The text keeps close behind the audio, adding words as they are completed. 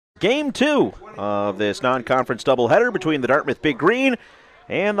Game 2 of this non-conference doubleheader between the Dartmouth Big Green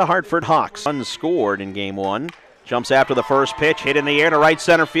and the Hartford Hawks. Unscored in Game 1. Jumps after the first pitch, hit in the air to right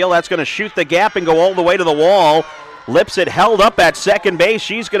center field. That's going to shoot the gap and go all the way to the wall. Lipset held up at second base.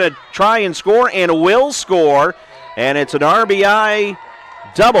 She's going to try and score and will score. And it's an RBI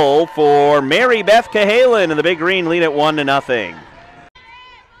double for Mary Beth Cahalan, and the Big Green lead at 1-0.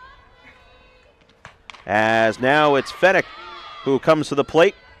 As now it's Fennick who comes to the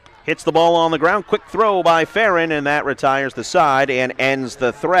plate, hits the ball on the ground. Quick throw by Farron, and that retires the side and ends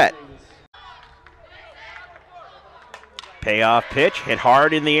the threat. Payoff pitch, hit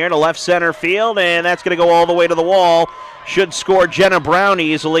hard in the air to left center field, and that's going to go all the way to the wall. Should score Jenna Brown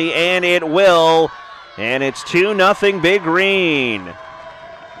easily, and it will. And it's 2-0 Big Green.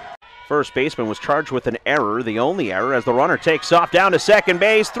 First baseman was charged with an error, the only error, as the runner takes off down to second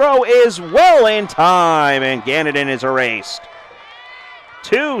base. Throw is well in time, and Ganadin is erased.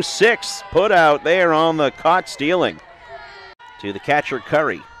 2-6 put out there on the caught stealing. To the catcher,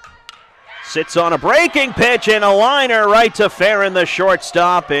 Curry. Sits on a breaking pitch and a liner right to Farron, the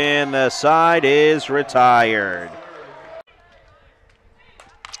shortstop, and the side is retired.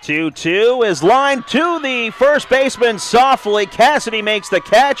 2-2 is lined to the first baseman softly. Cassidy makes the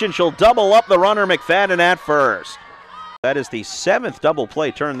catch, and she'll double up the runner McFadden at first. That is the 7th double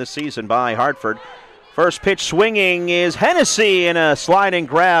play turn this season by Hartford. First pitch swinging is Hennessy, in a sliding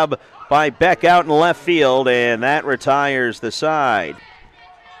grab by Beck out in left field, and that retires the side.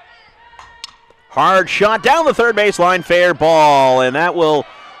 Hard shot down the third baseline, fair ball, and that will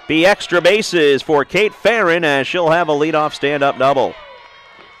be extra bases for Kate Farron, as she'll have a leadoff stand-up double.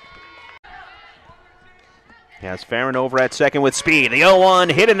 Has Farron over at second with speed. The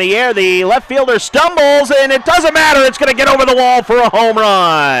 0-1 hit in the air. The left fielder stumbles, and it doesn't matter. It's going to get over the wall for a home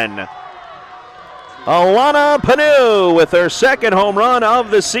run. Alana Panu with her second home run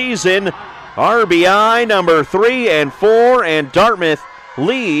of the season. RBI number 3 and 4, and Dartmouth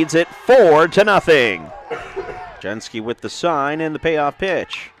leads at 4-0. Jensky with the sign and the payoff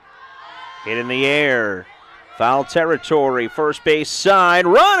pitch. Hit in the air. Foul territory. First base side.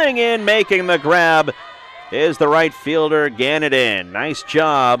 Running in, making the grab is the right fielder, Ganadin. Nice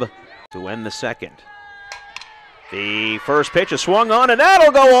job to end the second. The first pitch is swung on, and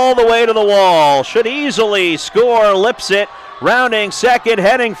that'll go all the way to the wall. Should easily score. Lipset rounding second,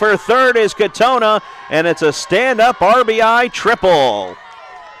 heading for third is Katona, and it's a stand-up RBI triple.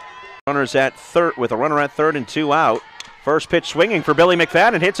 Runners at third, with a runner at third and 2 out. First pitch swinging for Billy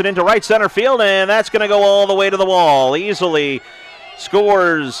McFadden, hits it into right center field, and that's going to go all the way to the wall. Easily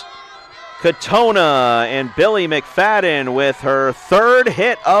scores Katona, and Billy McFadden with her third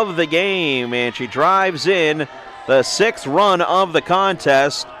hit of the game, and she drives in the 6th run of the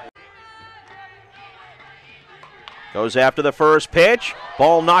contest. Goes after the first pitch.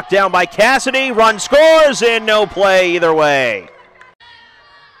 Ball knocked down by Cassidy. Run scores, and no play either way.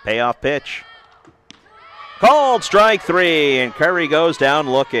 Payoff pitch. Called strike 3, and Curry goes down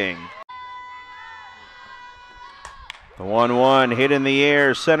looking. The 1-1 hit in the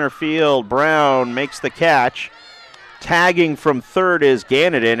air, center field. Brown makes the catch. Tagging from third is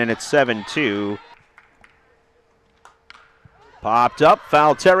Ganadin, and it's 7-2. Popped up,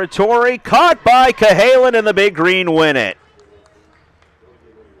 foul territory, caught by Cahalan, and the Big Green win it.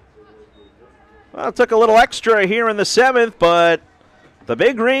 Well, it took a little extra here in the 7th, but the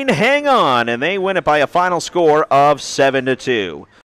Big Green hang on, and they win it by a final score of 7-2.